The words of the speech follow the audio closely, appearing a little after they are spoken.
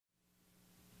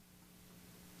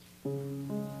Who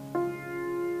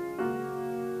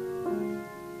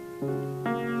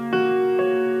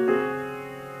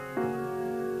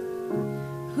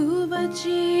but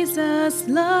Jesus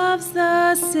loves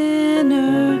the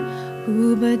sinner?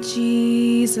 Who but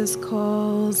Jesus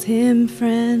calls him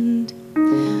friend?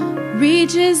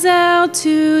 Reaches out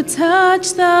to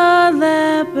touch the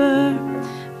leper,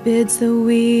 bids the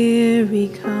weary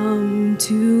come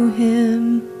to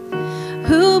him.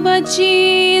 Who but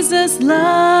Jesus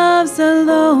loves the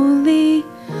lowly,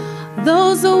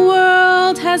 those the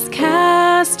world has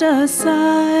cast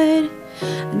aside,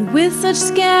 and with such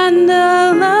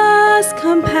scandalous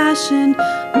compassion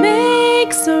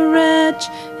makes a wretch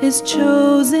his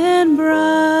chosen bride.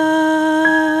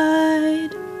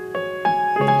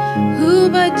 Who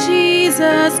but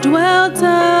Jesus dwelt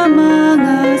among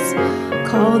us,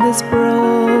 called this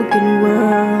broken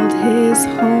world his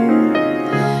home,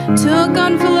 took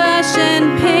on flesh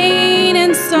and pain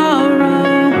and sorrow,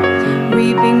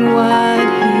 reaping what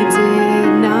he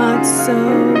did not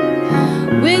sow.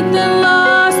 With the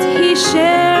lost he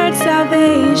shared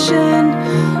salvation,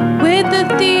 with the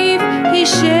thief he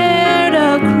shared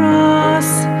a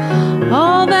cross,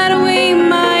 all that we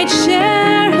might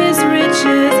share his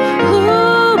riches.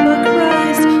 Who but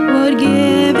Christ would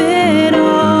give it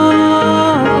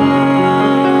all?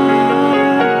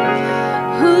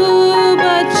 Who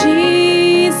but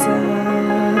Jesus?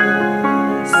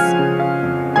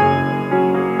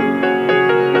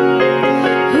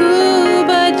 Who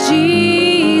but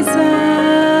Jesus?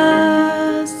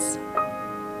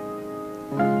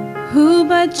 Who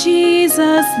but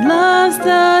Jesus loves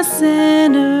the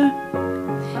sinner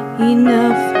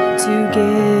enough to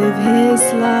give his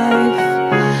life,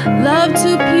 love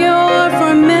too pure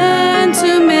for men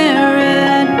to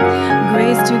merit,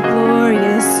 grace too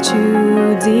glorious to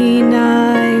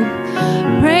deny.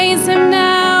 Praise him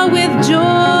now with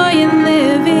joy in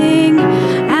living,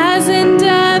 as in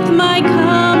death my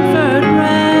comfort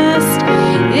rest,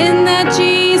 in that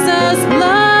Jesus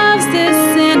loves this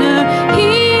sinner,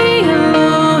 he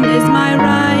alone is my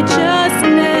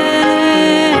righteousness.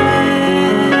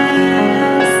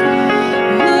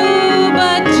 Who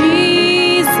but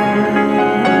Jesus?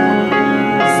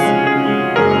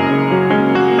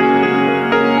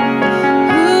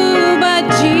 Who but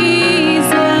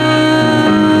Jesus?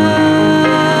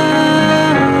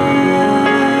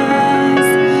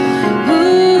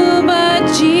 Who but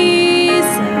Jesus?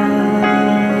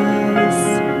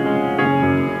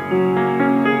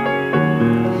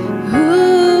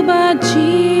 Who but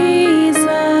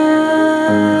Jesus?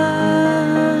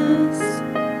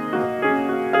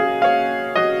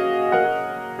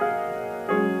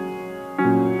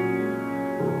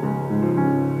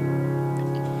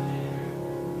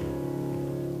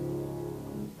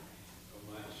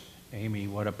 Amy,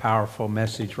 what a powerful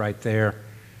message right there.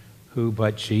 Who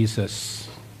but Jesus?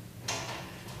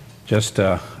 Just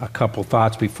a couple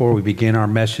thoughts before we begin our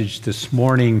message this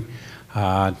morning.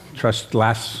 Trust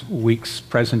last week's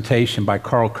presentation by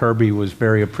Carl Kirby was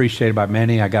very appreciated by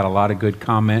many. I got a lot of good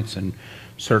comments and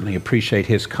certainly appreciate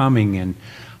his coming and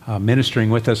ministering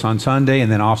with us on Sunday.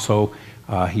 And then also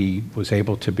he was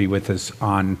able to be with us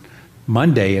on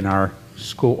Monday in our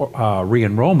school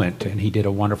re-enrollment, and he did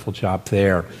a wonderful job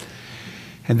there.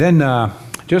 And then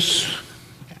just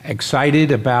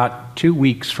excited about 2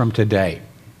 weeks from today,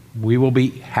 we will be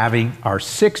having our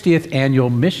 60th annual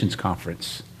missions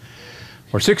conference.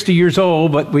 We're 60 years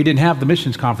old, but we didn't have the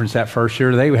missions conference that first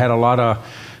year. They had a lot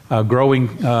of growing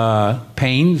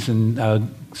pains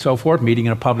and so forth, meeting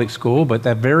in a public school. But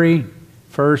that very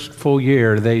first full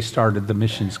year, they started the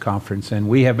missions conference, and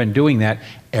we have been doing that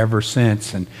ever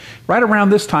since. And right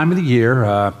around this time of the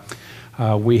year,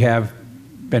 we have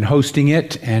been hosting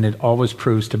it, and it always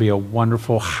proves to be a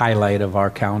wonderful highlight of our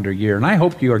calendar year. And I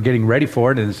hope you are getting ready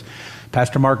for it. As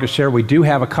Pastor Marc has shared, we do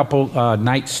have a couple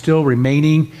nights still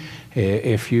remaining.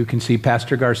 If you can see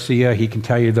Pastor Garcia, he can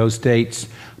tell you those dates.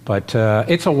 But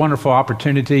it's a wonderful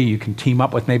opportunity. You can team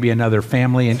up with maybe another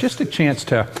family, and just a chance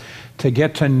to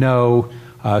get to know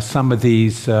some of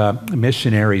these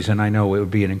missionaries, and I know it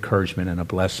would be an encouragement and a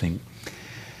blessing.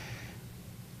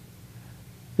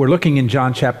 We're looking in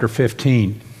John chapter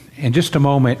 15. In just a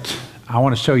moment, I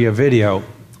want to show you a video,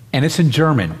 and it's in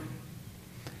German.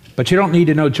 But you don't need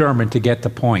to know German to get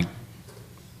the point.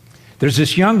 There's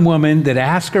this young woman that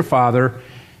asked her father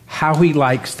how he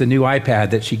likes the new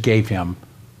iPad that she gave him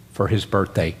for his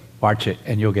birthday. Watch it,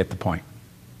 and you'll get the point.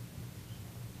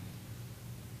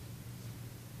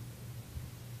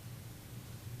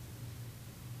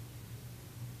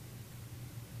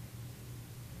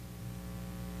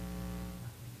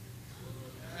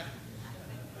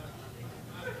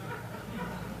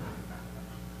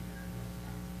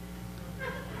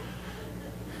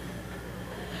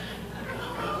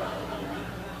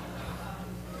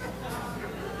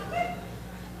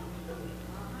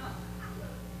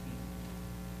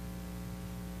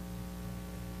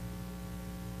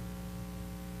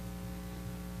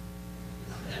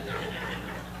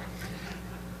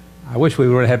 wish we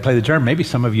would have had played the German. Maybe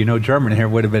some of you know German here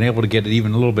would have been able to get it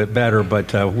even a little bit better,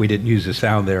 but we didn't use the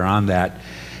sound there on that.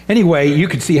 Anyway, you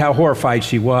could see how horrified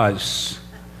she was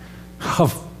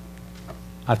of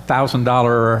a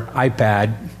 $1,000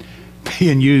 iPad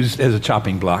being used as a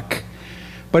chopping block.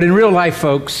 But in real life,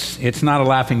 folks, it's not a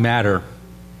laughing matter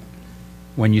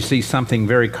when you see something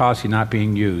very costly not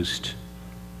being used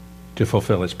to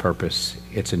fulfill its purpose,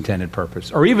 its intended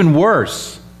purpose, or even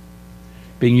worse,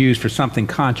 being used for something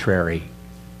contrary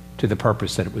to the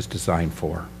purpose that it was designed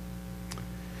for.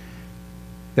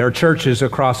 There are churches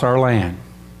across our land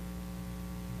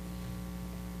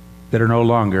that are no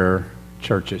longer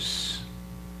churches.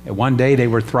 And one day they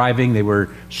were thriving, they were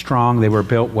strong, they were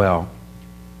built well.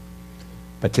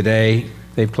 But today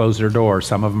they've closed their doors.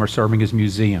 Some of them are serving as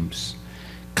museums,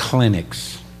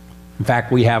 clinics. In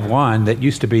fact, we have one that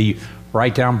used to be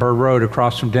right down Bird Road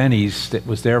across from Denny's that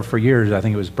was there for years. I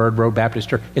think it was Bird Road Baptist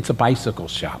Church. It's a bicycle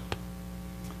shop.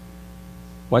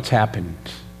 What's happened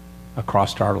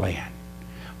across our land?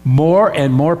 More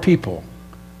and more people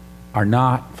are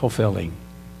not fulfilling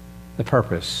the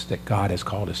purpose that God has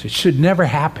called us. It should never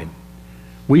happen.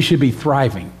 We should be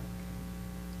thriving.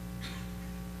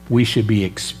 We should be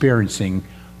experiencing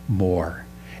more.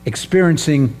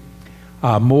 Experiencing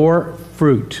more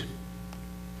fruit.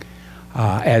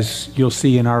 As you'll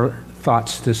see in our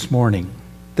thoughts this morning.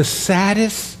 The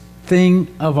saddest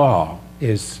thing of all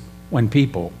is when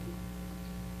people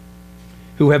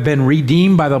who have been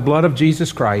redeemed by the blood of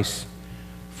Jesus Christ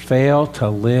fail to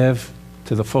live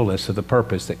to the fullest of the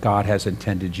purpose that God has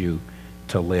intended you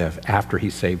to live after He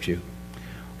saved you.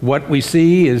 What we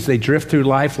see is they drift through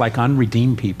life like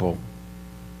unredeemed people,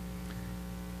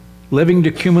 living to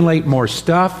accumulate more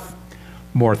stuff,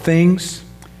 more things,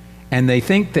 and they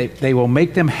think that they will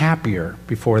make them happier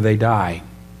before they die.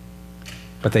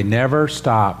 But they never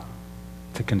stop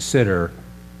to consider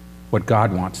what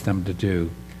God wants them to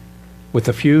do. With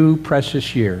the few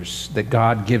precious years that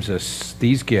God gives us,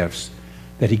 these gifts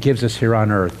that He gives us here on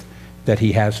earth, that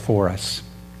He has for us.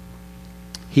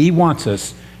 He wants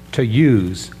us to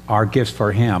use our gifts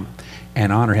for Him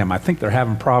and honor Him. I think they're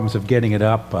having problems of getting it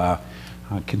up. I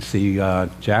can see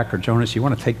Jack or Jonas, you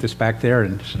want to take this back there?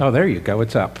 And oh, there you go,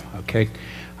 it's up. Okay.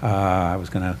 I was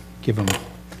going to give them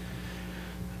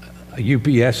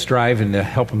a UPS drive and to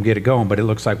help them get it going, but it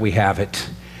looks like we have it.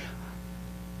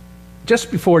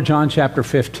 Just before John chapter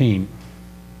 15,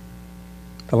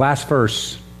 the last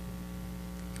verse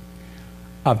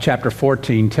of chapter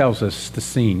 14 tells us the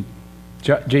scene.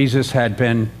 Jesus had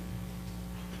been...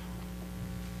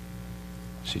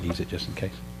 She needs it just in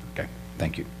case. Okay,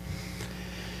 thank you.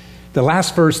 The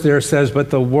last verse there says,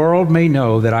 "But the world may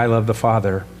know that I love the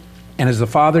Father, and as the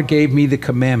Father gave me the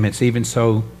commandments, even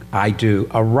so I do.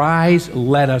 Arise,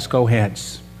 let us go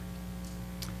hence."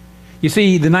 You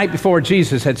see, the night before,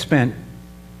 Jesus had spent,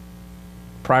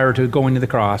 prior to going to the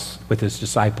cross, with His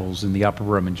disciples in the upper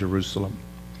room in Jerusalem.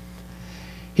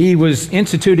 He was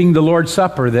instituting the Lord's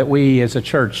Supper that we as a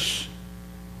church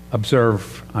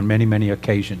observe on many, many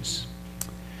occasions.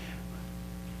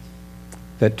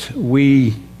 That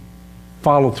we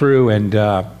follow through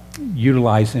and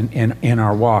utilize in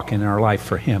our walk, in our life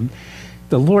for Him.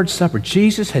 The Lord's Supper,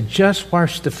 Jesus had just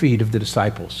washed the feet of the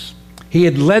disciples. He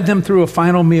had led them through a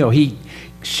final meal. He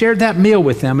shared that meal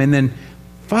with them, and then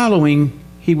following,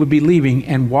 He would be leaving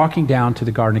and walking down to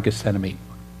the Garden of Gethsemane.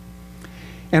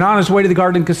 And on His way to the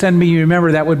Garden of Gethsemane, you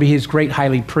remember that would be His great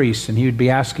highly priest, and He would be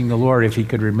asking the Lord if He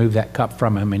could remove that cup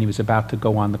from Him, and He was about to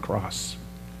go on the cross.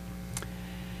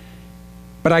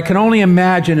 But I can only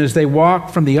imagine as they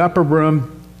walked from the upper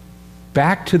room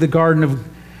back to the garden of,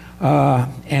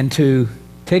 and to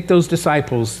take those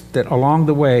disciples, that along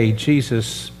the way,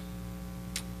 Jesus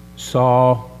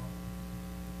saw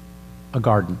a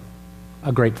garden,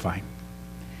 a grapevine.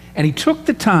 And He took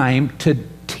the time to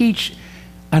teach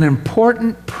an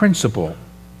important principle.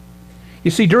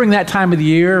 You see, during that time of the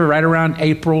year, right around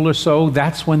April or so,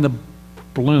 that's when the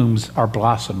blooms are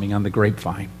blossoming on the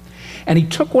grapevine. And He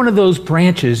took one of those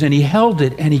branches and He held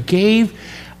it and He gave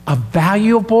a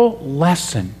valuable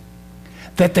lesson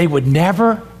that they would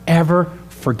never, ever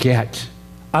forget.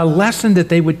 A lesson that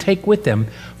they would take with them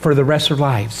for the rest of their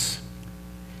lives.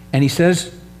 And He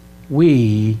says,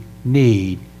 we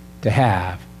need to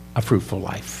have a fruitful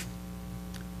life.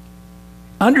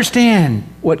 Understand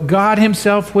what God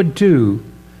Himself would do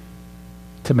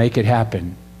to make it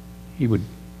happen. He would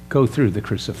go through the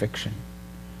crucifixion.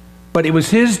 But it was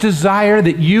His desire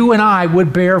that you and I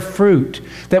would bear fruit,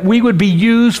 that we would be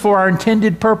used for our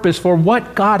intended purpose, for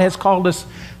what God has called us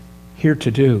here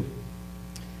to do.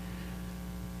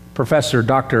 Professor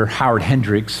Dr. Howard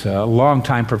Hendricks, a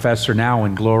longtime professor now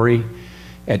in glory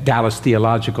at Dallas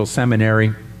Theological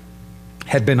Seminary,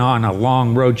 had been on a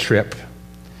long road trip.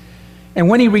 And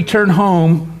when he returned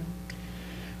home,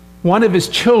 one of his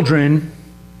children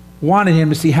wanted him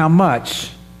to see how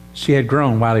much she had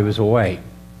grown while he was away.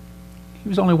 He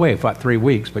was only away for about 3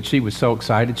 weeks, but she was so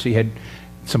excited. She had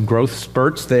some growth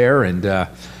spurts there, and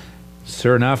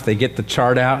sure enough, they get the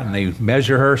chart out and they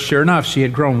measure her. Sure enough, she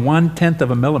had grown 1/10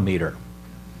 of a millimeter.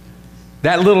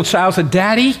 That little child said,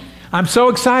 "Daddy, I'm so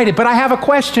excited, but I have a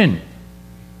question.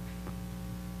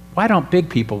 Why don't big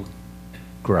people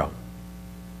grow?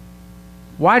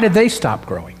 Why did they stop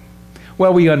growing?"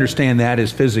 Well, we understand that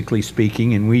as physically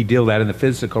speaking, and we deal that in the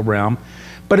physical realm,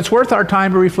 but it's worth our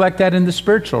time to reflect that in the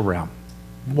spiritual realm.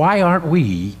 Why aren't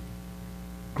we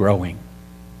growing?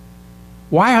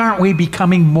 Why aren't we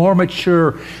becoming more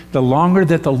mature the longer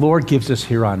that the Lord gives us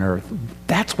here on earth?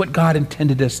 That's what God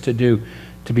intended us to do,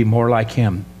 to be more like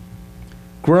Him.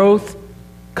 Growth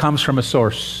comes from a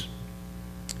source,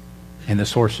 and the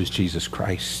source is Jesus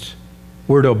Christ.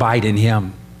 We're to abide in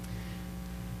Him.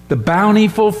 The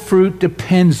bountiful fruit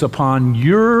depends upon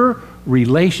your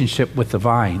relationship with the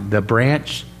vine, the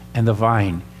branch and the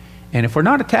vine. And if we're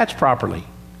not attached properly,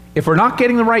 if we're not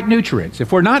getting the right nutrients,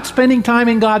 if we're not spending time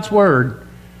in God's Word,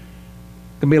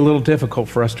 it's going to be a little difficult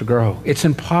for us to grow. It's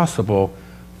impossible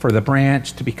for the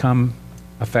branch to become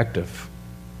effective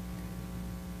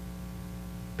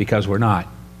because we're not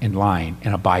in line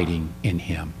and abiding in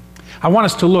Him. I want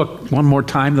us to look one more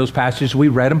time, those passages. We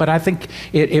read them, but I think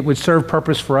it would serve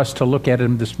purpose for us to look at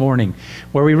them this morning,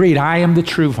 where we read, "I am the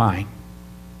true vine,"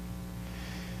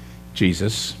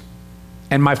 Jesus,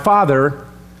 "and my Father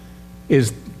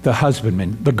is the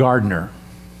husbandman, the gardener.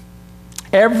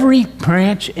 Every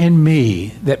branch in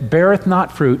me that beareth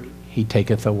not fruit, He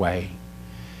taketh away.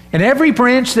 And every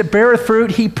branch that beareth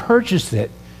fruit, He purgeth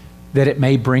it, that it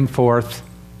may bring forth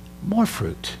more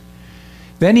fruit.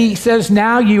 Then He says,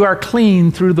 now you are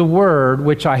clean through the word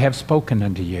which I have spoken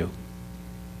unto you.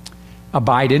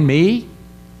 Abide in me,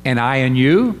 and I in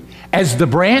you. As the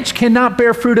branch cannot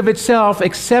bear fruit of itself,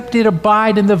 except it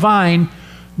abide in the vine,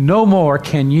 no more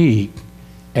can ye,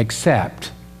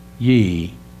 except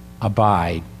ye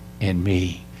abide in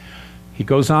me." He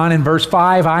goes on in verse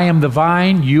 5, "I am the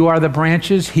vine, you are the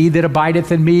branches. He that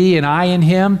abideth in me, and I in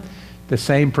him, the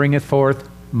same bringeth forth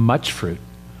much fruit.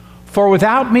 For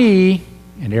without me,"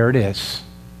 and there it is,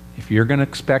 if you're going to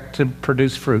expect to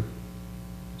produce fruit,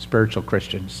 spiritual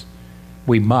Christians,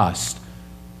 we must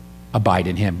abide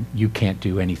in Him. You can't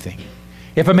do anything.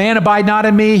 "If a man abide not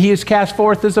in me, he is cast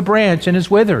forth as a branch and is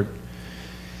withered.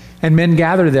 And men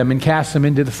gather them and cast them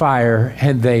into the fire,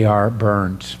 and they are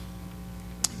burned.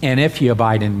 And if ye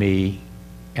abide in me,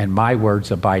 and my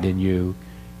words abide in you,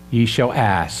 ye shall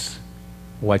ask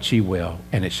what ye will,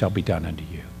 and it shall be done unto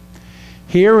you.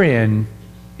 Herein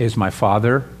is my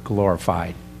Father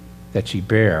glorified, that ye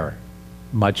bear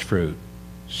much fruit.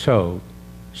 So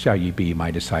shall ye be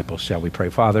my disciples." Shall we pray?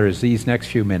 Father, as these next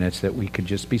few minutes that we could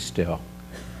just be still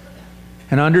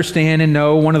and understand and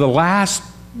know one of the last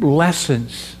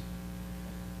lessons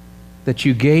that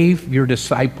you gave your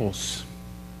disciples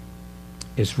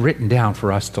is written down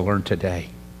for us to learn today.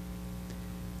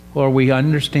 Lord, we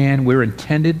understand we're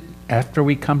intended, after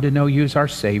we come to know you as our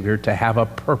Savior, to have a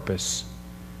purpose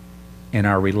in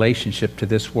our relationship to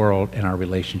this world and our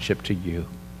relationship to you.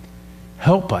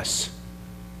 Help us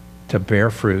to bear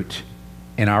fruit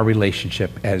in our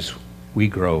relationship as we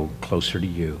grow closer to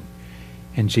you.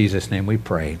 In Jesus' name we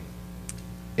pray.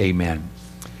 Amen.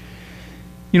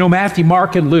 You know, Matthew,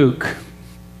 Mark, and Luke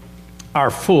are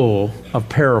full of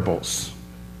parables.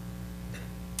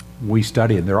 We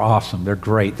study them. They're awesome. They're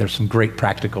great. There's some great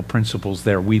practical principles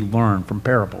there we learn from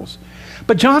parables.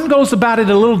 But John goes about it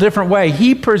a little different way.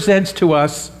 He presents to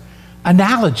us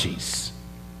analogies.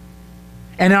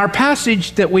 And our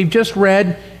passage that we've just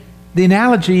read, the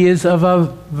analogy is of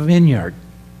a vineyard.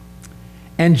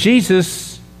 And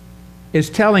Jesus is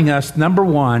telling us, number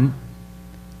one,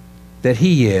 that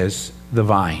He is the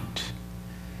vine.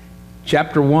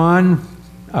 Chapter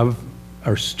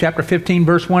 15,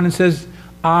 verse 1, it says,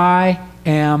 "I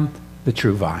am the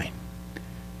true vine."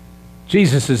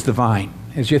 Jesus is the vine.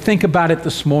 As you think about it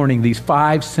this morning, these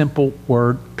 5 simple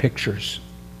word pictures.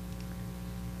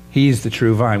 He's the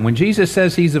true vine. When Jesus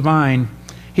says He's the vine,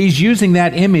 He's using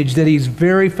that image that He's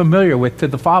very familiar with to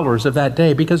the followers of that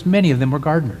day, because many of them were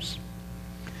gardeners.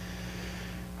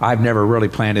 I've never really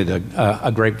planted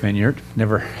a grape vineyard,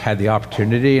 never had the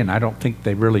opportunity, and I don't think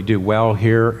they really do well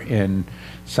here in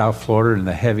South Florida in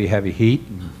the heavy, heavy heat,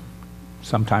 and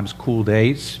sometimes cool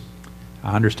days.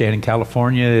 I understand in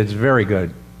California it's very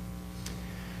good.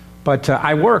 But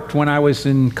I worked when I was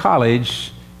in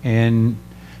college in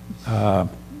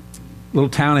little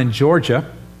town in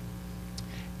Georgia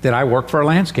that I worked for a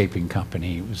landscaping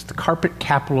company. It was the carpet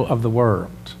capital of the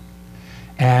world.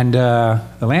 And the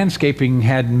landscaping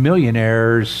had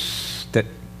millionaires that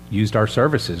used our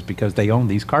services because they owned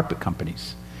these carpet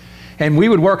companies. And we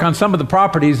would work on some of the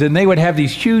properties, and they would have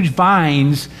these huge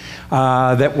vines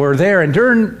that were there. And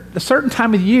during a certain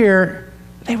time of the year,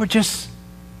 they were just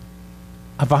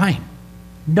a vine.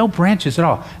 No branches at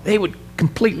all. They would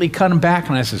completely cut them back,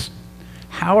 and I says,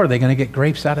 how are they going to get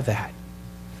grapes out of that?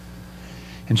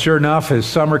 And sure enough, as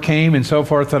summer came and so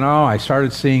forth and all, I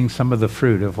started seeing some of the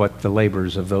fruit of what the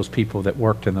labors of those people that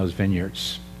worked in those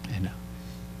vineyards. And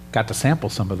got to sample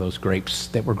some of those grapes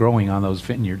that were growing on those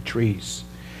vineyard trees.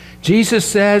 Jesus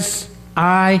says,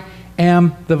 I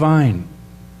am the vine.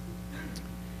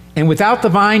 And without the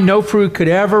vine, no fruit could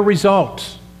ever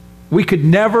result. We could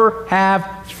never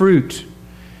have fruit.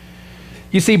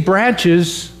 You see,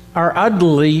 branches are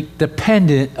utterly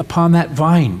dependent upon that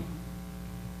vine.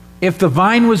 If the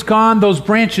vine was gone, those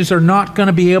branches are not going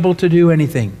to be able to do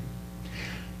anything.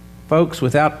 Folks,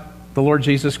 without the Lord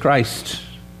Jesus Christ,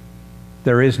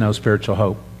 there is no spiritual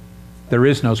hope. There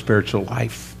is no spiritual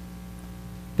life.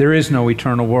 There is no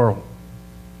eternal world.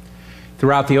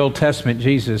 Throughout the Old Testament,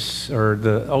 Jesus, or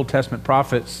the Old Testament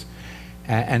prophets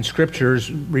and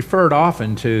scriptures referred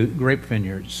often to grape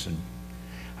vineyards.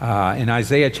 In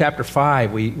Isaiah chapter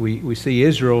 5, we see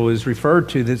Israel is referred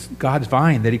to this God's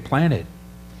vine that he planted.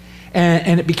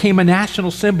 And it became a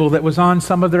national symbol that was on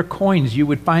some of their coins. You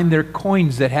would find their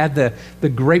coins that had the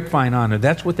grapevine on it.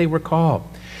 That's what they were called.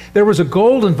 There was a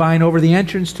golden vine over the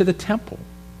entrance to the temple.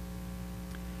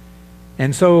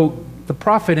 And so the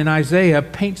prophet in Isaiah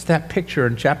paints that picture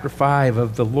in chapter 5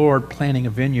 of the Lord planting a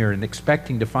vineyard and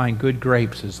expecting to find good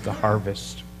grapes as the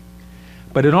harvest.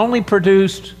 But it only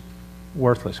produced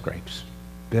worthless grapes,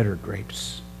 bitter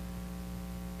grapes.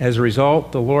 As a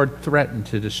result, the Lord threatened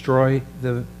to destroy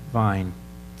the vine,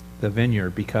 the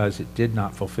vineyard, because it did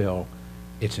not fulfill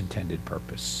its intended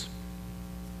purpose.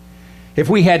 If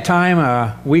we had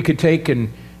time, we could take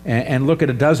and look at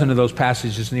a dozen of those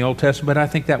passages in the Old Testament, but I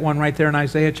think that one right there in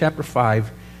Isaiah chapter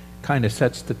 5 kind of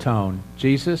sets the tone.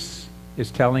 Jesus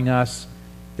is telling us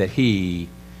that he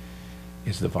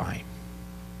is the vine.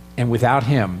 And without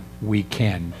him, we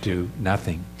can do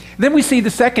nothing. Then we see the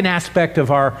second aspect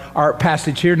of our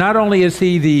passage here. Not only is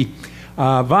he the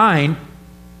vine,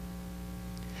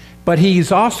 but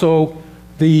he's also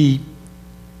the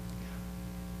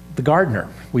gardener.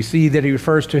 We see that he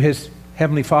refers to his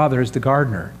heavenly Father as the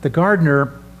gardener. The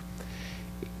gardener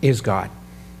is God,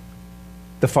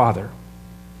 the Father.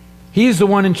 He is the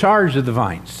one in charge of the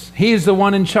vines. He is the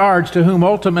one in charge to whom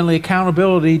ultimately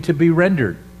accountability to be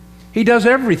rendered. He does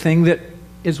everything that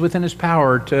is within his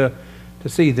power to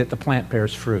see that the plant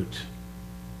bears fruit.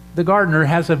 The gardener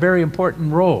has a very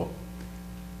important role.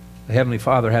 The Heavenly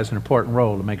Father has an important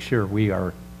role to make sure we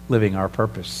are living our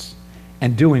purpose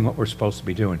and doing what we're supposed to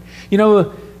be doing. You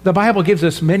know, the Bible gives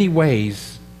us many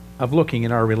ways of looking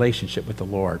at our relationship with the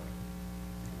Lord.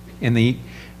 In the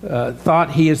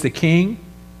thought, he is the king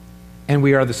and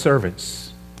we are the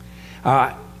servants.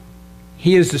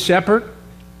 He is the shepherd,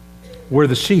 we're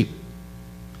the sheep.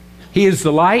 He is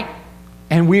the light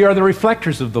and we are the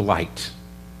reflectors of the light.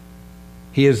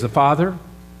 He is the Father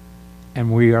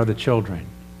and we are the children.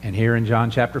 And here in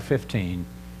John chapter 15,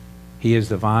 he is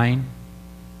the vine,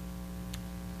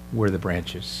 we're the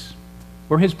branches.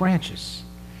 We're his branches.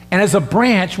 And as a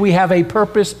branch, we have a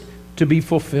purpose to be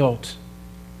fulfilled.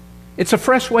 It's a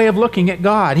fresh way of looking at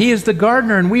God. He is the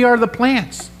gardener and we are the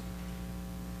plants.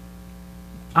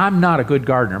 I'm not a good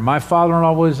gardener. My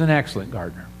father-in-law was an excellent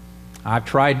gardener. I've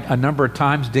tried a number of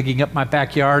times digging up my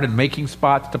backyard and making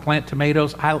spots to plant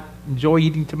tomatoes. I enjoy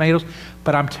eating tomatoes,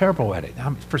 but I'm terrible at it.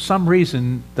 For some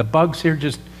reason, the bugs here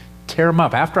just tear them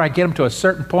up. After I get them to a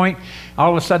certain point,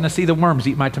 all of a sudden I see the worms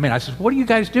eat my tomato. I said, what are you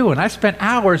guys doing? I spent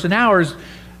hours and hours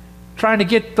trying to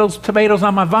get those tomatoes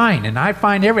on my vine, and I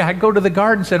find I'd go to the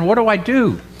garden saying, what do I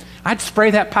do? I'd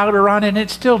spray that powder on it, and it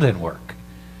still didn't work.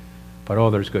 But oh,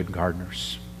 there's good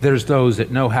gardeners. There's those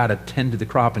that know how to tend to the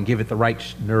crop and give it the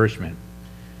right nourishment.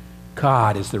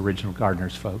 God is the original gardener,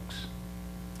 folks.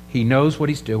 He knows what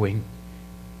he's doing.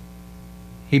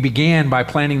 He began by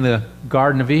planting the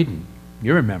Garden of Eden.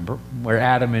 You remember, where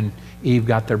Adam and Eve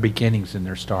got their beginnings and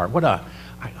their start.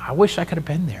 I wish I could have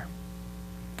been there.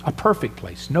 A perfect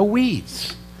place, no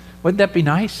weeds. Wouldn't that be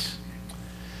nice?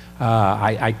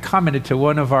 I commented to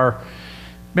one of our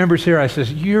members here, I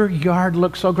says, your yard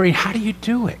looks so green. How do you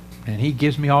do it? And he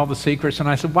gives me all the secrets, and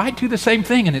I said, why do the same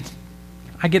thing? And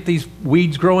I get these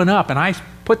weeds growing up, and I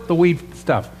put the weed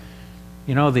stuff.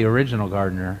 You know, the original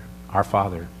gardener, our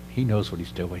Father, he knows what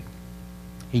he's doing.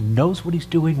 He knows what he's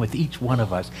doing with each one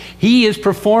of us. He is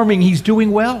performing. He's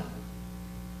doing well.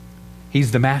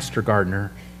 He's the master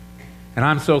gardener. And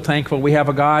I'm so thankful we have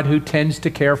a God who tends to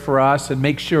care for us and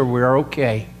make sure we're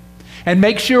okay. And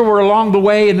make sure we're along the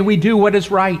way and that we do what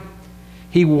is right.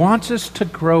 He wants us to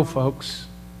grow, folks.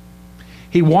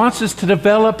 He wants us to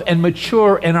develop and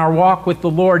mature in our walk with the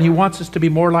Lord. He wants us to be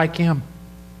more like him.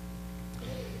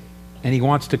 And he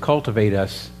wants to cultivate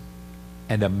us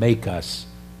and to make us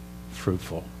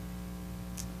fruitful.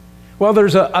 Well,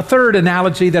 there's a third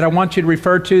analogy that I want you to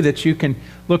refer to that you can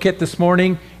look at this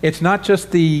morning. It's not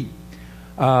just the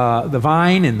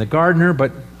vine and the gardener,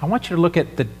 but I want you to look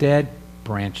at the dead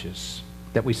branches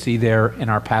that we see there in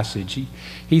our passage.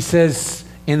 He says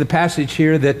in the passage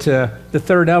here that the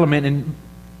third element, and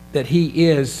that he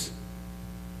is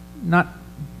not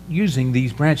using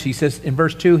these branches. He says in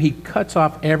verse 2, he cuts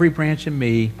off every branch in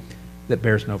me that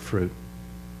bears no fruit.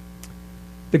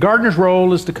 The gardener's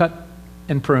role is to cut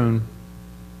and prune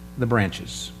the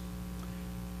branches.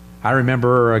 I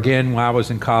remember, again, when I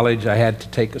was in college, I had to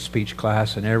take a speech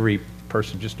class, and every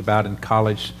person just about in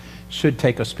college should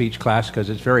take a speech class because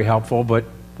it's very helpful, but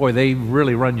boy, they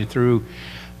really run you through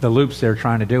the loops they're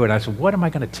trying to do it. I said, what am I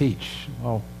going to teach?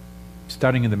 Well,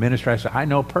 studying in the ministry, I said, I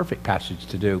know a perfect passage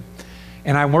to do.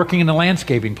 And I'm working in a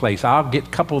landscaping place. I'll get a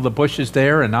couple of the bushes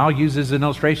there, and I'll use as an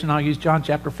illustration, I'll use John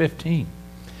chapter 15.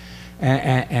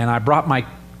 And I brought my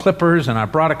clippers, and I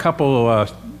brought a couple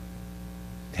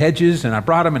hedges, and I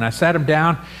brought them, and I sat them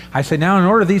down. I said, now in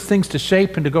order for these things to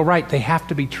shape and to go right, they have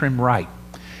to be trimmed right.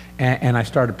 And I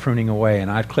started pruning away,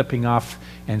 and I'm clipping off,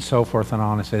 and so forth and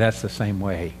on. I said, that's the same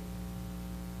way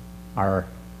our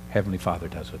Heavenly Father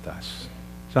does with us.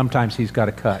 Sometimes he's got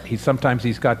to cut. Sometimes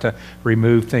he's got to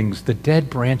remove things. The dead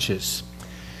branches.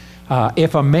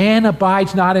 If a man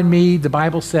abides not in me, the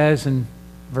Bible says in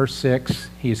verse 6,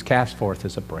 he is cast forth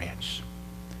as a branch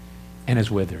and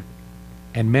is withered.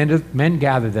 And men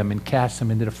gather them and cast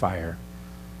them into the fire,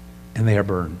 and they are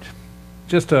burned.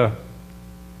 Just a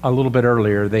little bit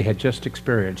earlier, they had just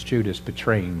experienced Judas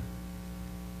betraying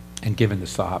and giving the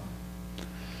sop.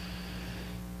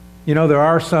 You know, there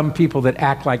are some people that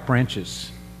act like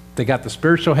branches. They got the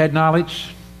spiritual head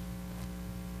knowledge.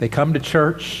 They come to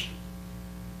church,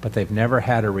 but they've never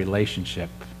had a relationship,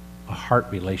 a heart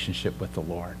relationship with the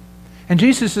Lord. And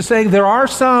Jesus is saying there are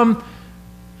some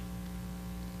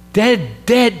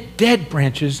dead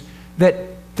branches that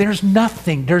there's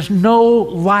nothing, there's no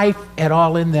life at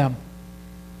all in them.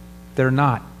 They're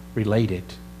not related.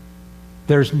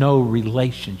 There's no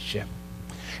relationship.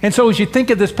 And so as you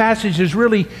think of this passage, there's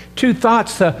really two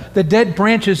thoughts. The dead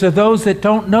branches are those that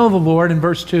don't know the Lord in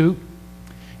verse 2.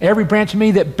 Every branch of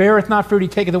me that beareth not fruit, he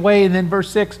taketh away. And then verse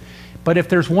 6, but if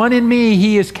there's one in me,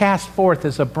 he is cast forth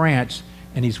as a branch,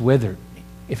 and he's withered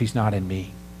if he's not in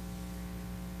me.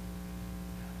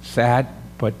 Sad,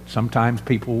 but sometimes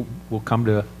people will come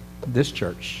to this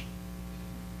church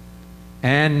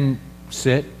and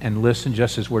sit and listen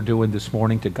just as we're doing this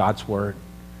morning to God's Word.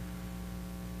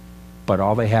 But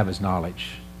all they have is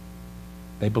knowledge.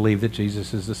 They believe that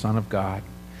Jesus is the Son of God.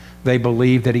 They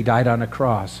believe that he died on a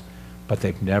cross, but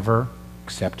they've never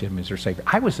accepted him as their Savior.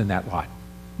 I was in that lot.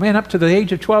 Man, up to the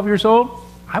age of 12 years old,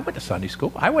 I went to Sunday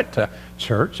school. I went to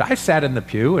church. I sat in the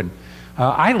pew, and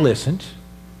I listened,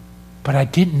 but I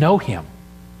didn't know him.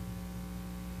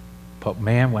 But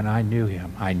man, when I knew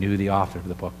him, I knew the author of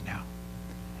the book now.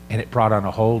 And it brought on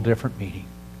a whole different meaning.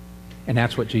 And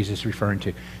that's what Jesus is referring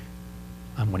to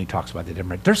when he talks about the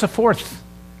different. There's a fourth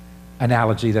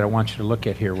analogy that I want you to look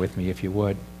at here with me, if you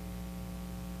would.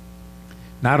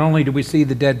 Not only do we see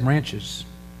the dead branches,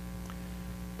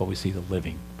 but we see the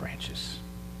living branches.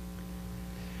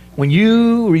 When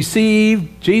you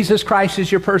receive Jesus Christ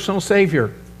as your personal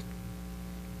Savior,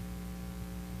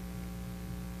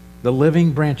 the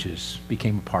living branches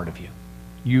became a part of you.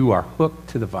 You are hooked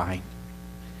to the vine.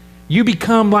 You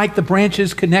become like the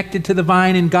branches connected to the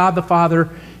vine, and God the Father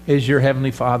is your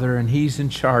Heavenly Father, and he's in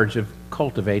charge of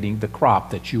cultivating the crop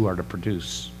that you are to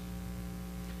produce.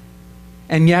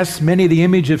 And yes, many of the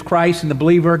image of Christ and the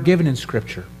believer are given in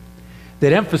Scripture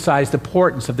that emphasize the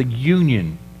importance of the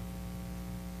union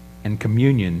and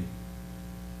communion.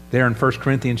 There in 1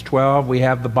 Corinthians 12, we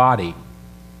have the body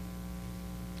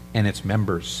and its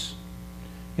members.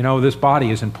 You know, this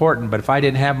body is important, but if I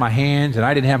didn't have my hands, and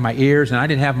I didn't have my ears, and I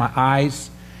didn't have my eyes,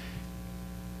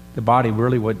 the body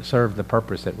really wouldn't serve the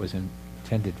purpose that was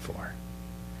intended for.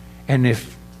 And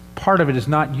if part of it is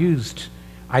not used,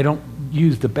 I don't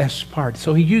use the best part.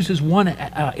 So he uses one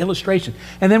illustration.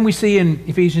 And then we see in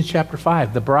Ephesians chapter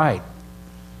 5, the bride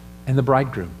and the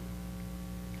bridegroom.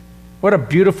 What a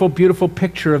beautiful, beautiful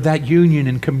picture of that union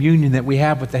and communion that we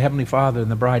have with the Heavenly Father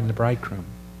and the bride and the bridegroom.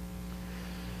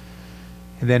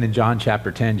 And then in John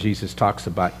chapter 10, Jesus talks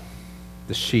about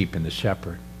the sheep and the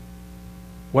shepherd.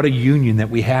 What a union that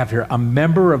we have here. A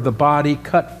member of the body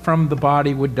cut from the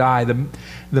body would die.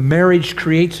 The marriage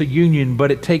creates a union,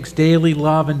 but it takes daily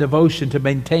love and devotion to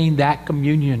maintain that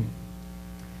communion.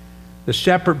 The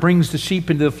shepherd brings the sheep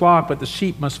into the flock, but the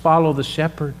sheep must follow the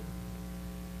shepherd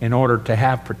in order to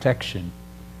have protection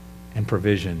and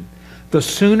provision. The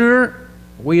sooner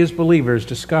we as believers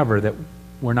discover that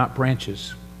we're not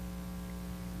branches,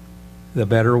 the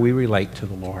better we relate to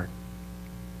the Lord.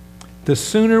 The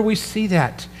sooner we see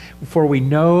that, for we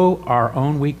know our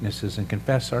own weaknesses and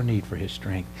confess our need for His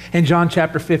strength. In John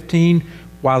chapter 15,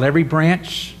 while every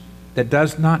branch that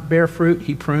does not bear fruit,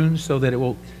 He prunes so that it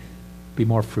will be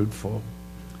more fruitful.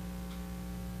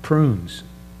 Prunes,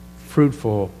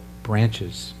 fruitful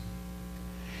branches.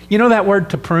 You know that word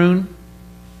to prune?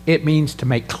 It means to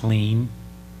make clean.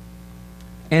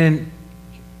 And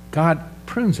God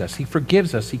prunes us. He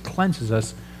forgives us. He cleanses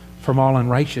us from all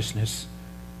unrighteousness,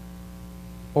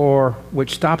 or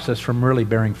which stops us from really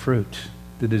bearing fruit,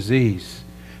 the disease.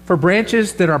 For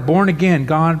branches that are born again,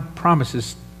 God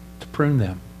promises to prune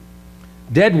them.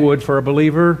 Dead wood for a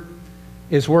believer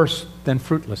is worse than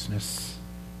fruitlessness.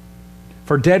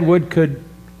 For dead wood could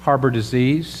harbor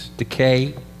disease,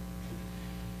 decay,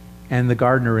 and the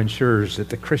gardener ensures that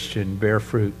the Christian bear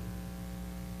fruit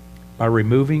by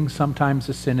removing sometimes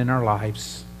the sin in our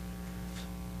lives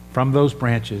from those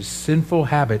branches. Sinful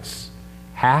habits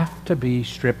have to be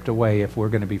stripped away if we're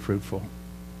going to be fruitful.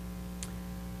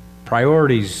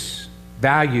 Priorities,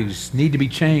 values need to be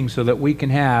changed so that we can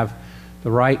have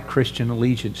the right Christian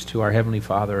allegiance to our Heavenly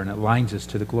Father, and it aligns us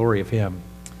to the glory of Him.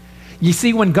 You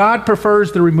see, when God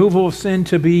prefers the removal of sin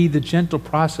to be the gentle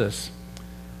process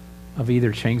of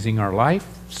either changing our life,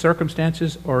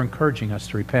 circumstances, or encouraging us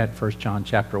to repent, 1 John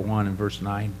chapter 1 and verse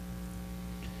 9.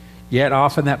 Yet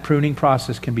often that pruning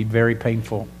process can be very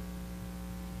painful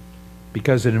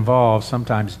because it involves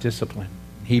sometimes discipline.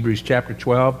 In Hebrews chapter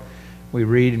 12, we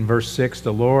read in verse 6,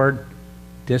 the Lord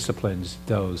disciplines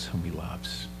those whom He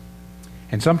loves.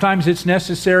 And sometimes it's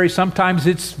necessary, sometimes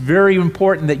it's very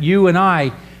important that you and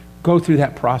I go through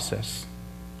that process,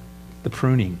 the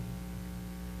pruning.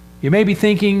 You may be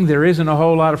thinking there isn't a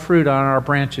whole lot of fruit on our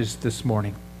branches this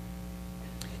morning.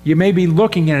 You may be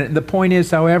looking at it, and the point is,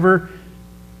 however,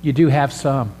 you do have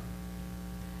some.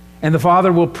 And the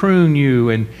Father will prune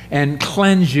you and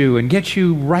cleanse you and get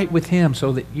you right with Him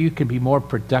so that you can be more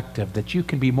productive, that you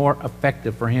can be more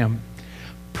effective for Him.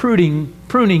 Pruning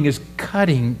is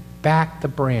cutting back the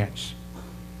branch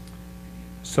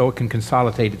so it can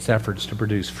consolidate its efforts to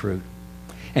produce fruit.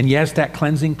 And yes, that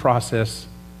cleansing process,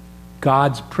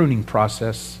 God's pruning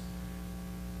process,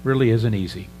 really isn't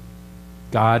easy.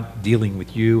 God dealing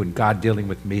with you and God dealing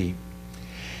with me.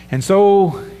 And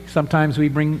so sometimes we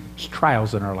bring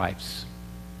trials in our lives.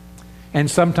 And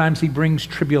sometimes He brings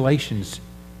tribulations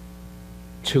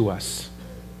to us.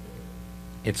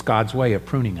 It's God's way of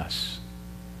pruning us.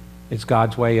 It's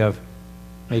God's way of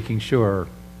making sure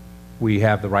we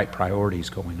have the right priorities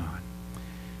going on.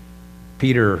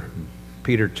 1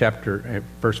 Peter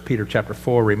chapter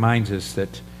 4 reminds us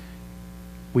that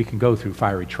we can go through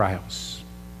fiery trials,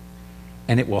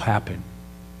 and it will happen.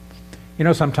 You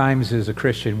know, sometimes as a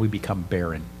Christian, we become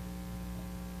barren.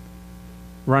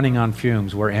 Running on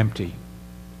fumes, we're empty.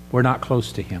 We're not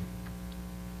close to Him.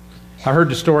 I heard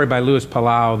the story by Louis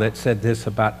Palau that said this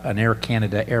about an Air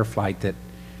Canada air flight that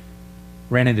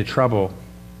ran into trouble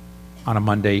on a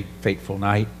Monday fateful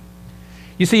night.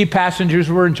 You see, passengers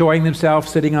were enjoying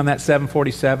themselves sitting on that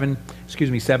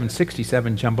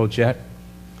 767 jumbo jet.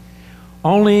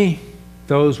 Only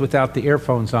those without the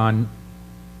earphones on,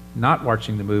 not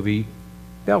watching the movie,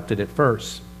 felt it at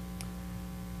first.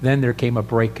 Then there came a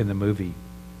break in the movie.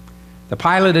 The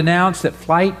pilot announced that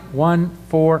Flight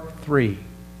 143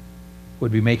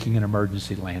 would be making an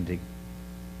emergency landing.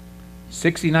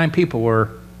 69 people were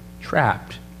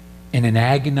trapped in an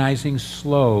agonizing,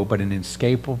 slow, but an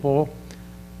inescapable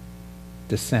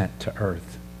descent to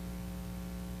earth.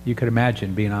 You could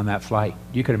imagine being on that flight.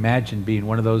 You could imagine being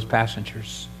one of those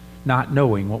passengers, not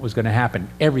knowing what was going to happen,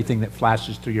 everything that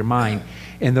flashes through your mind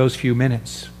in those few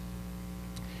minutes.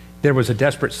 There was a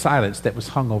desperate silence that was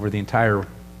hung over the entire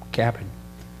cabin.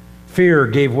 Fear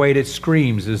gave way to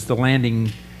screams as the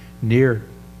landing neared.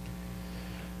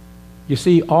 You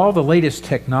see, all the latest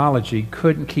technology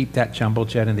couldn't keep that jumbo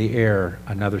jet in the air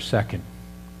another second.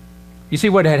 You see,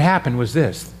 what had happened was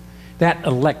this. That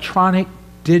electronic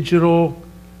digital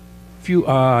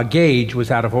gauge was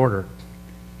out of order.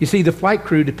 You see, the flight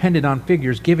crew depended on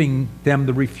figures giving them,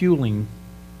 the refueling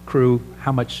crew,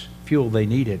 how much fuel they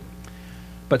needed.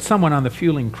 But someone on the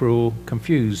fueling crew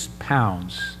confused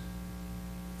pounds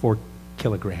for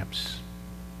kilograms.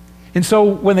 And so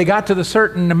when they got to the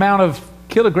certain amount of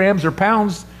kilograms or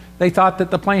pounds, they thought that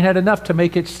the plane had enough to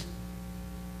make its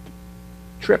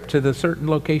trip to the certain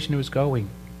location it was going.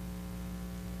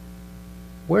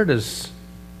 Where does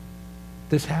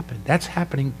this happen? That's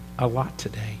happening a lot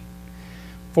today.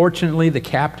 Fortunately, the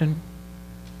captain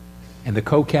and the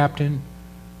co-captain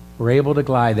were able to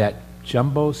glide that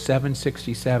jumbo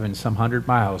 767 some 100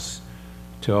 miles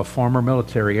to a former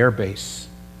military air base.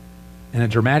 And a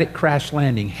dramatic crash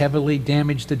landing heavily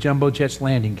damaged the jumbo jet's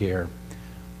landing gear.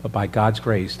 But by God's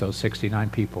grace, those 69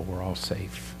 people were all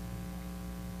safe.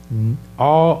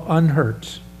 All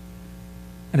unhurt.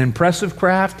 An impressive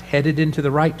craft headed into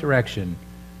the right direction,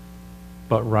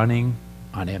 but running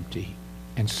on empty.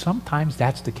 And sometimes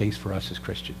that's the case for us as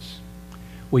Christians.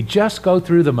 We just go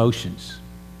through the motions.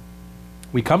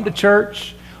 We come to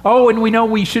church. Oh, and we know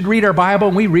we should read our Bible,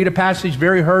 and we read a passage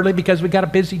very hurriedly because we got a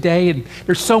busy day and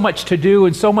there's so much to do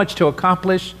and so much to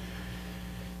accomplish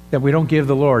that we don't give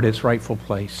the Lord His rightful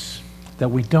place, that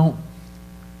we don't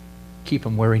keep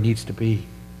Him where He needs to be.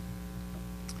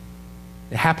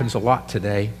 It happens a lot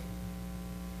today.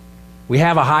 We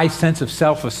have a high sense of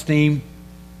self-esteem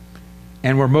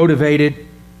and we're motivated,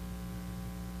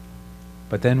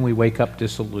 but then we wake up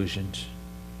disillusioned,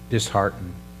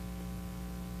 disheartened.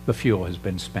 The fuel has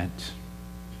been spent.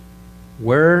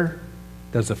 Where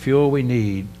does the fuel we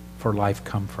need for life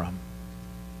come from?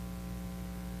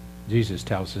 Jesus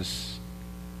tells us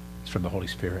it's from the Holy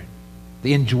Spirit.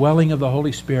 The indwelling of the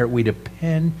Holy Spirit, we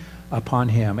depend upon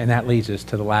Him. And that leads us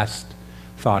to the last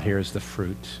thought here, is the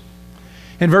fruit.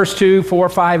 In verse 2, 4,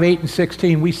 5, 8, and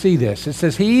 16, we see this. It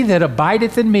says, "He that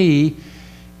abideth in me,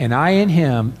 and I in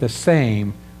him, the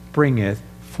same bringeth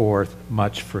forth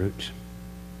much fruit."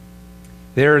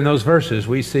 There in those verses,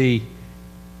 we see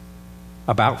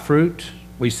about fruit,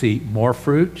 we see more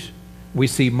fruit, we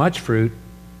see much fruit,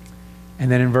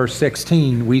 and then in verse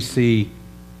 16, we see,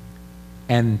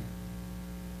 and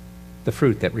the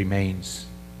fruit that remains.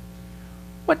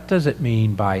 What does it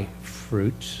mean by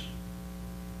fruit?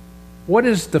 What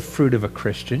is the fruit of a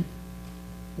Christian?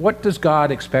 What does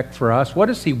God expect for us? What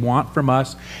does He want from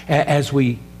us as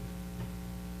we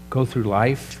go through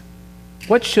life?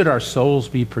 What should our souls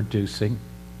be producing?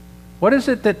 What is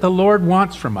it that the Lord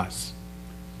wants from us?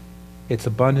 It's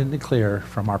abundantly clear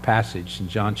from our passage in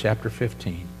John chapter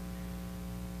 15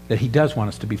 that He does want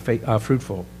us to be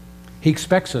fruitful. He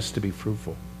expects us to be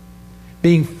fruitful.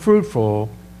 Being fruitful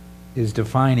is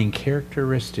defining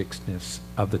characteristics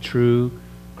of the true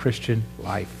Christian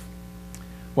life.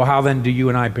 Well, how then do you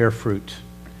and I bear fruit?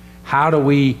 How do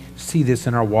we see this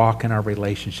in our walk and our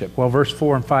relationship? Well, verse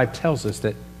 4 and 5 tells us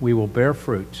that we will bear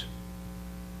fruit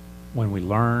when we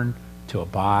learn to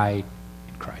abide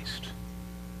in Christ.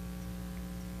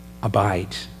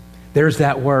 Abide. There's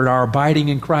that word. Our abiding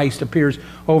in Christ appears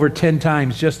over 10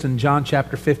 times just in John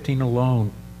chapter 15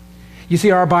 alone. You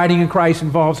see, our abiding in Christ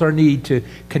involves our need to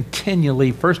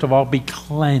continually, first of all, be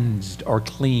cleansed or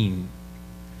clean.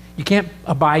 You can't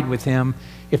abide with Him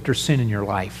if there's sin in your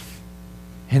life.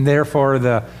 And therefore,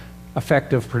 the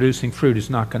effect of producing fruit is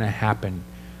not going to happen.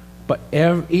 But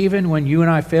even when you and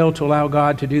I fail to allow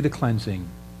God to do the cleansing,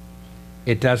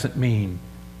 it doesn't mean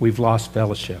we've lost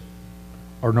fellowship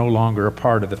or no longer a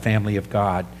part of the family of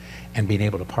God and being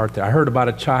able to part there. I heard about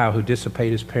a child who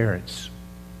disobeyed his parents.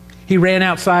 He ran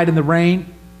outside in the rain,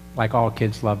 like all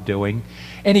kids love doing,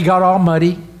 and he got all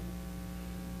muddy.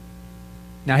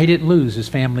 Now, he didn't lose his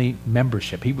family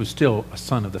membership. He was still a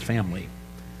son of the family.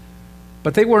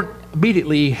 But they weren't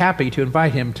immediately happy to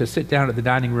invite him to sit down at the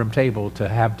dining room table to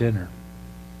have dinner.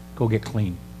 Go get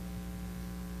clean.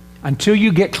 Until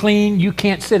you get clean, you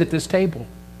can't sit at this table.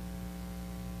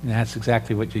 And that's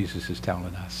exactly what Jesus is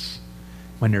telling us.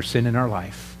 When there's sin in our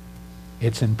life,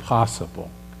 it's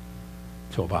impossible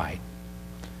to abide.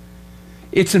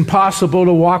 It's impossible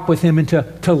to walk with Him and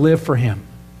to live for Him.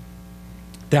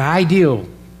 The ideal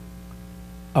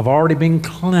of already being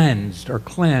cleansed or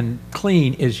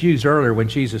clean is used earlier when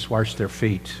Jesus washed their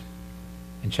feet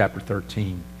in chapter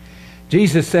 13.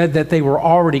 Jesus said that they were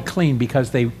already clean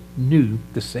because they knew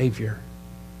the Savior.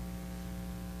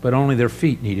 But only their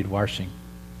feet needed washing.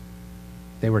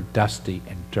 They were dusty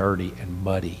and dirty and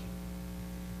muddy.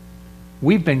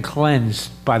 We've been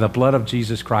cleansed by the blood of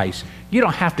Jesus Christ. You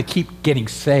don't have to keep getting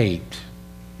saved.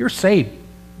 You're saved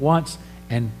once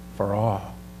and for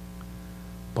all.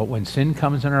 But when sin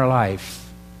comes in our life,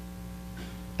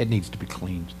 it needs to be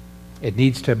cleaned. It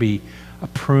needs to be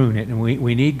prune it. And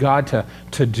we need God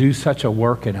to do such a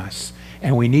work in us.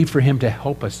 And we need for him to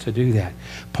help us to do that.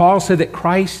 Paul said that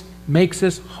Christ makes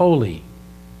us holy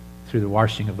through the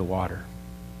washing of the water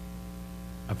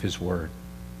of his word.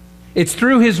 It's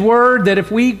through his word that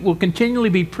if we will continually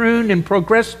be pruned and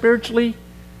progress spiritually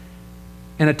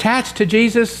and attached to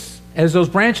Jesus as those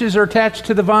branches are attached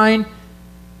to the vine,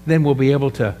 then we'll be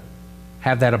able to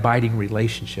have that abiding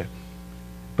relationship.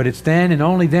 But it's then and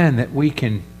only then that we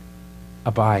can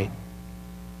abide.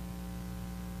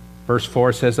 Verse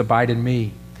 4 says, abide in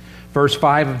me. Verse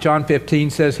 5 of John 15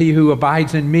 says, he who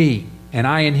abides in me and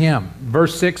I in him.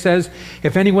 Verse 6 says,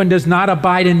 if anyone does not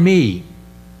abide in me.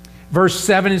 Verse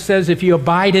 7 it says, if you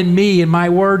abide in me and my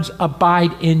words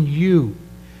abide in you.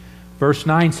 Verse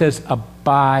 9 says,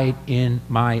 abide in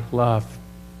my love.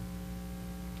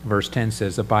 Verse 10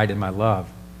 says, abide in my love,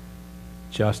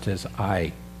 just as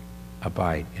I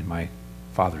abide in my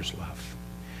Father's love.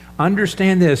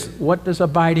 Understand this. What does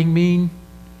abiding mean?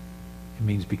 It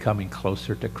means becoming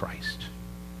closer to Christ.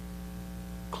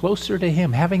 Closer to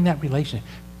him, having that relationship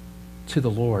to the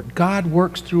Lord. God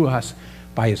works through us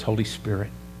by his Holy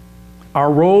Spirit.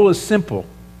 Our role is simple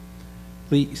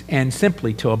and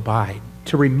simply to abide,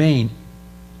 to remain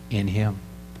in him.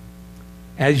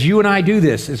 As you and I do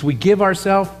this, as we give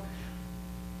ourselves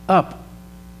up,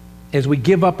 as we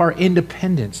give up our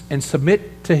independence and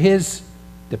submit to his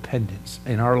dependence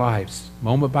in our lives,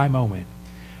 moment by moment,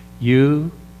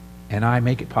 you and I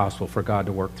make it possible for God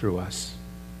to work through us.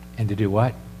 And to do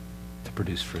what? To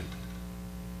produce fruit.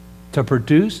 To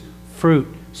produce fruit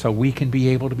so we can be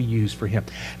able to be used for him.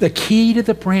 The key to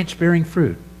the branch bearing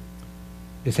fruit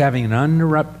is having an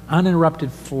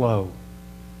uninterrupted flow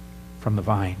from the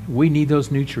vine. We need those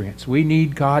nutrients. We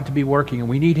need God to be working, and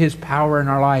we need his power in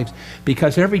our lives,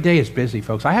 because every day is busy,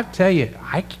 folks. I have to tell you,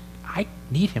 I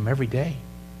need him every day.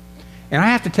 And I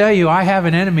have to tell you, I have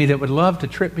an enemy that would love to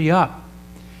trip me up.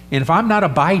 And if I'm not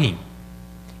abiding,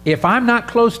 if I'm not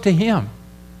close to him,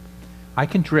 I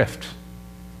can drift.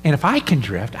 And if I can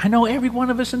drift, I know every one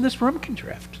of us in this room can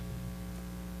drift.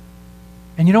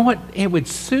 And you know what? It would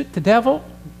suit the devil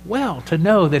well to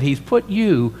know that he's put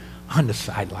you on the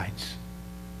sidelines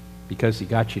because he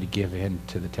got you to give in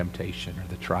to the temptation or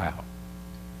the trial.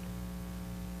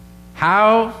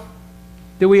 How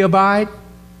do we abide?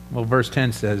 Well, verse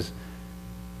 10 says,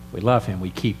 we love him, we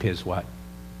keep his what?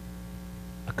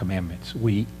 The commandments.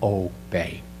 We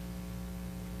obey.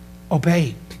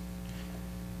 Obey.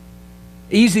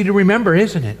 Easy to remember,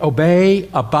 isn't it? Obey,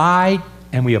 abide,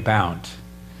 and we abound.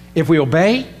 If we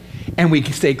obey and we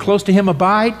stay close to him,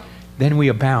 abide, then we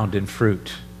abound in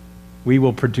fruit. We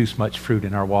will produce much fruit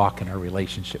in our walk and our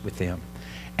relationship with him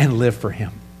and live for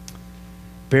him.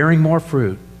 Bearing more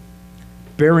fruit.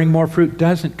 Bearing more fruit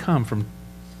doesn't come from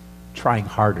trying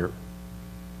harder.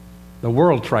 The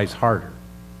world tries harder.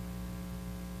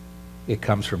 It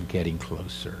comes from getting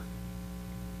closer.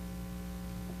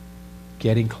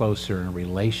 Getting closer in a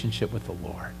relationship with the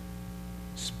Lord.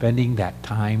 Spending that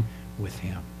time with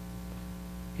him.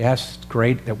 Yes, it's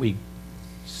great that we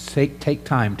take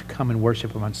time to come and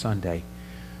worship him on Sunday.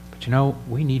 But you know,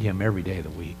 we need him every day of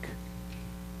the week.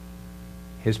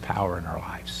 His power in our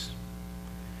lives.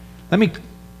 Let me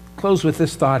close with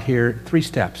this thought here. 3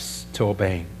 steps to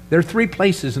obeying. There are 3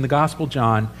 places in the Gospel of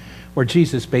John where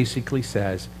Jesus basically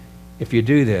says, if you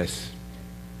do this,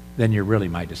 then you're really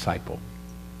my disciple.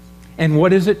 And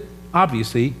what is it?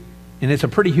 Obviously, and it's a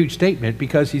pretty huge statement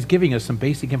because he's giving us some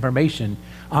basic information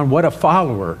on what a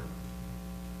follower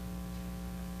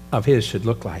of his should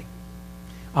look like.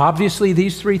 Obviously,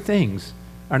 these 3 things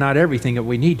are not everything that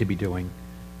we need to be doing,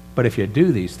 but if you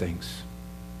do these things,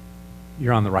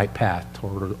 you're on the right path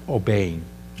toward obeying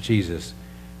Jesus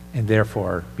and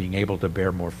therefore being able to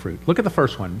bear more fruit. Look at the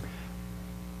first one.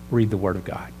 Read the Word of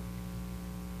God.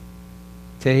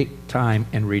 Take time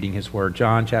in reading his word.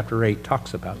 John chapter 8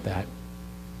 talks about that.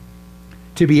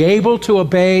 To be able to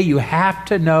obey, you have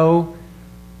to know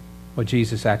what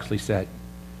Jesus actually said.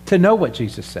 To know what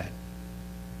Jesus said.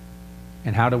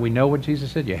 And how do we know what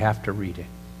Jesus said? You have to read it.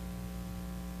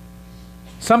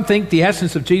 Some think the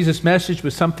essence of Jesus' message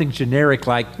was something generic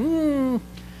like,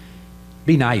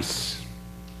 be nice.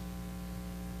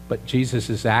 But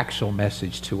Jesus' actual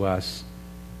message to us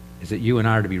is that you and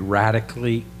I are to be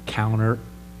radically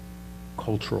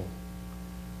counter-cultural.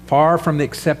 Far from the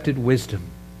accepted wisdom.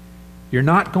 You're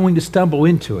not going to stumble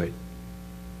into it.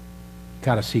 You've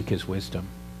got to seek his wisdom.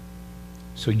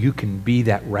 So you can be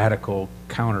that radical,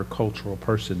 counter-cultural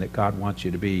person that God wants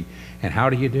you to be. And how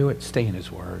do you do it? Stay in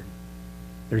his word.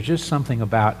 There's just something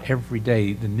about every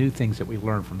day, the new things that we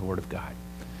learn from the Word of God.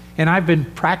 And I've been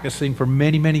practicing for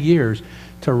many, many years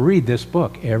to read this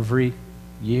book every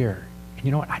year. And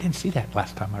you know what? I didn't see that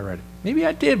last time I read it. Maybe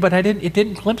I did, but it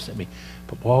didn't glimpse at me.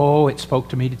 But whoa, it spoke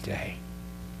to me today.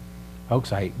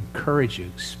 Folks, I encourage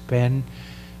you, spend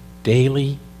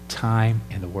daily time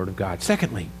in the Word of God.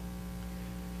 Secondly,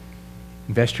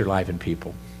 invest your life in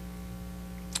people.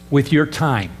 With your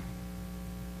time,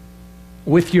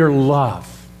 with your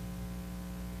love,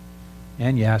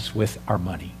 and yes, with our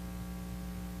money.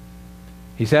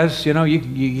 He says,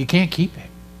 you can't keep it.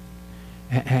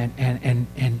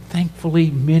 And thankfully,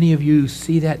 many of you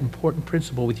see that important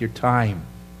principle with your time,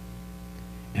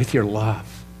 with your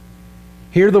love.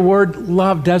 Here, the word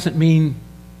love doesn't mean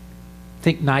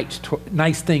think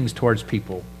nice things towards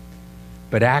people,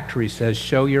 but actually says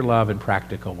show your love in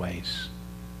practical ways.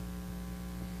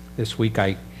 This week,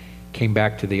 I came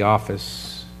back to the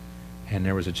office, and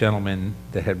there was a gentleman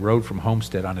that had rode from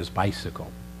Homestead on his bicycle.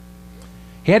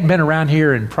 He hadn't been around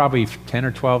here in probably 10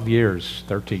 or 12 years,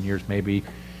 13 years maybe,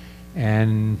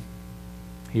 and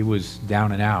he was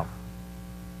down and out.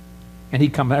 And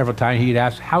he'd come every time, he'd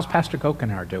ask, how's Pastor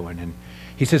Gokenar doing? And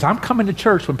he says, I'm coming to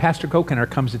church when Pastor Gokenar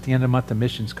comes at the end of the month, the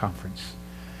missions conference.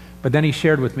 But then he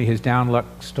shared with me his down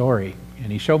luck story,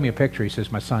 and he showed me a picture. He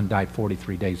says, my son died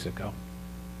 43 days ago.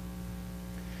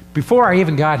 Before I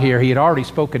even got here, he had already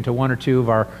spoken to one or two of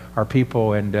our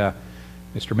people, and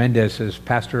Mr. Mendez says,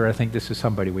 Pastor, I think this is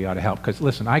somebody we ought to help. Because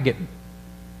listen, I get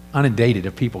inundated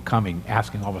of people coming,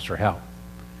 asking all of us for help.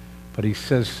 But he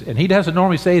says, and he doesn't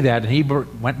normally say that, and he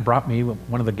went and brought me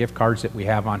one of the gift cards that we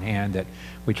have on hand that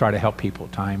we try to help people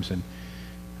at times. And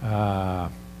I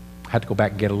had to go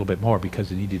back and get a little bit more because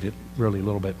he needed it really a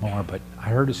little bit more. But I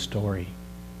heard his story.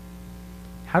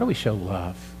 How do we show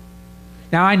love?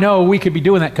 Now, I know we could be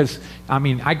doing that because,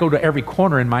 I go to every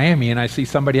corner in Miami and I see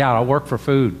somebody out. I'll work for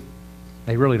food.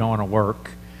 They really don't want to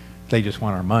work. They just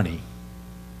want our money.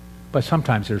 But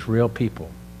sometimes there's real people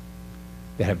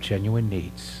that have genuine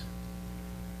needs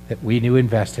that we need to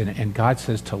invest in, and God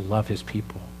says to love his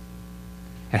people.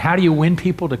 And how do you win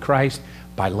people to Christ?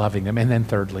 By loving them. And then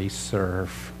thirdly,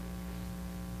 serve.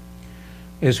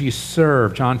 As you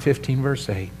serve, John 15, verse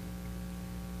 8,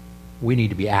 we need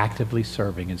to be actively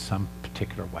serving in some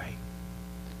particular way.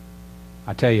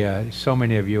 I tell you, so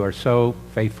many of you are so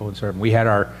faithful in serving. We had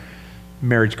our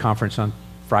marriage conference on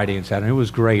Friday and Saturday. It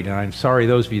was great, and I'm sorry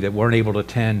those of you that weren't able to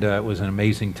attend. It was an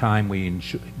amazing time. We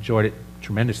enjoyed it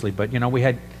tremendously, but we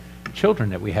had children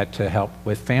that we had to help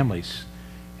with, families,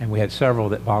 and we had several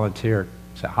that volunteered.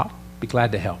 So I'll be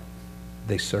glad to help.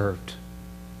 They served.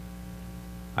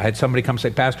 I had somebody come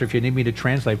say, Pastor, if you need me to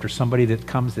translate for somebody that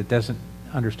comes that doesn't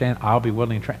understand, I'll be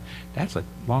willing to translate. That's a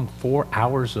long 4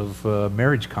 hours of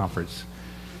marriage conference.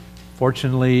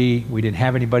 Fortunately, we didn't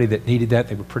have anybody that needed that.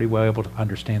 They were pretty well able to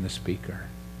understand the speaker.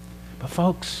 But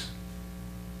folks,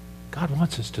 God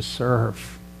wants us to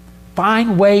serve.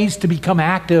 Find ways to become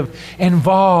active,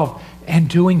 involved, and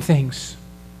doing things.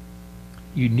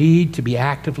 You need to be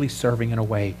actively serving in a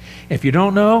way. If you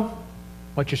don't know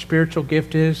what your spiritual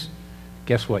gift is,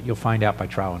 guess what? You'll find out by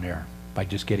trial and error, by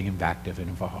just getting active and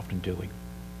involved and doing.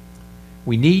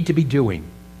 We need to be doing,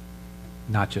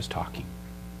 not just talking.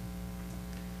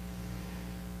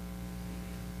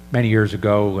 Many years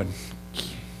ago in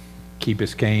Key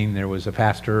Biscayne, there was a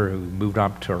pastor who moved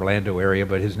up to Orlando area,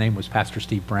 but his name was Pastor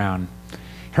Steve Brown.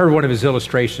 Heard one of his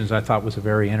illustrations I thought was a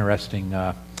very interesting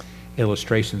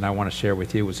illustration that I want to share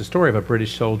with you. It was the story of a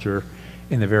British soldier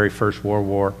in the very first World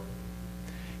War.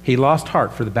 He lost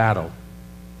heart for the battle,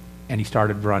 and he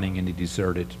started running, and he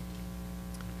deserted.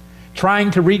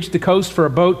 Trying to reach the coast for a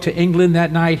boat to England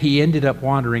that night, he ended up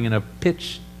wandering in a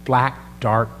pitch black,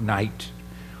 dark night,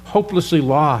 hopelessly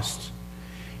lost.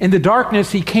 In the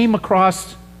darkness, he came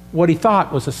across what he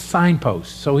thought was a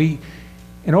signpost. So in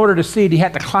order to see it, he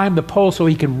had to climb the pole so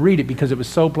he could read it because it was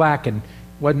so black and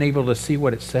wasn't able to see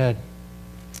what it said.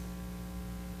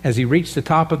 As he reached the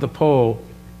top of the pole,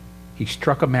 he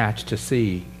struck a match to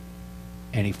see,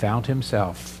 and he found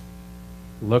himself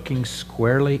looking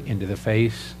squarely into the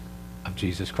face of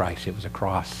Jesus Christ. It was a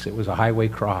cross. It was a highway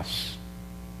cross.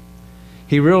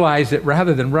 He realized that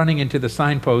rather than running into the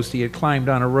signpost, he had climbed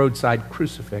on a roadside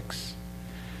crucifix.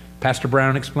 Pastor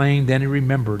Brown explained, then he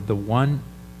remembered the one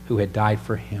who had died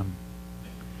for him,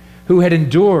 who had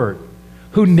endured,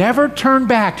 who never turned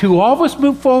back, who always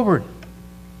moved forward.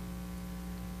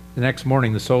 The next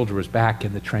morning, the soldier was back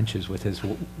in the trenches with his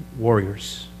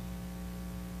warriors.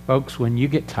 Folks, when you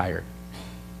get tired,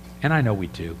 and I know we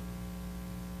do,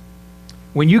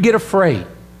 when you get afraid,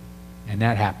 and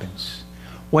that happens,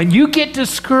 when you get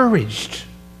discouraged,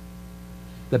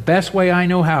 the best way I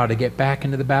know how to get back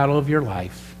into the battle of your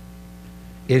life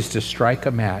is to strike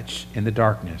a match in the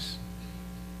darkness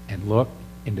and look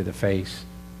into the face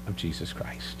of of Jesus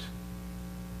Christ.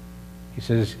 He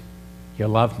says, you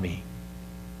love me.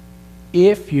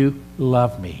 If you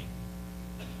love me,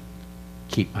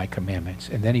 keep my commandments.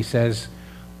 And then he says,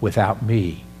 without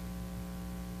me,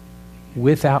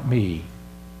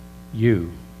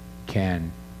 you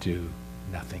can do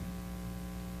nothing.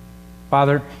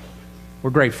 Father, we're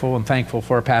grateful and thankful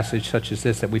for a passage such as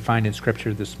this that we find in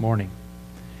Scripture this morning.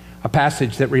 A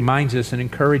passage that reminds us and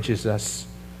encourages us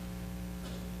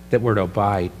that we're to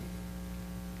abide.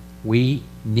 We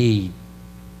need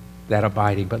that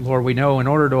abiding. But Lord, we know in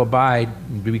order to abide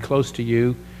and to be close to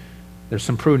you, there's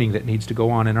some pruning that needs to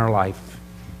go on in our life.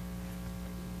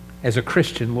 As a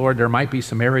Christian, Lord, there might be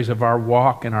some areas of our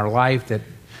walk and our life that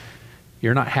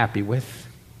you're not happy with.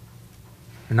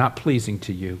 They're not pleasing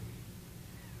to you.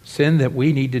 Sin that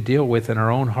we need to deal with in our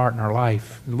own heart and our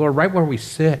life. And Lord, right where we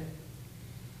sit,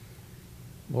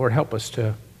 Lord, help us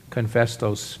to confess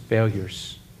those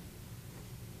failures.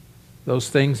 Those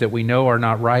things that we know are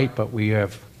not right, but we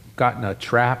have gotten a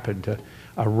trap into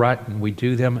a rut, and we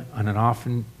do them on an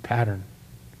often pattern.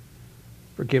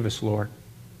 Forgive us, Lord.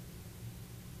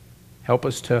 Help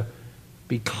us to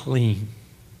be clean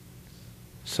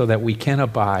so that we can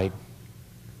abide,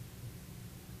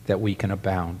 that we can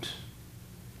abound.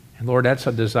 And Lord, that's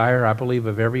a desire, I believe,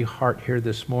 of every heart here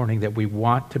this morning, that we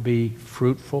want to be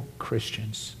fruitful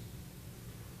Christians.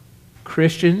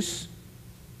 Christians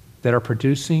that are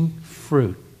producing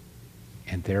fruit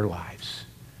in their lives.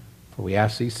 For we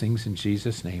ask these things in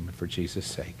Jesus' name and for Jesus'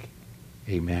 sake.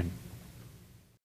 Amen.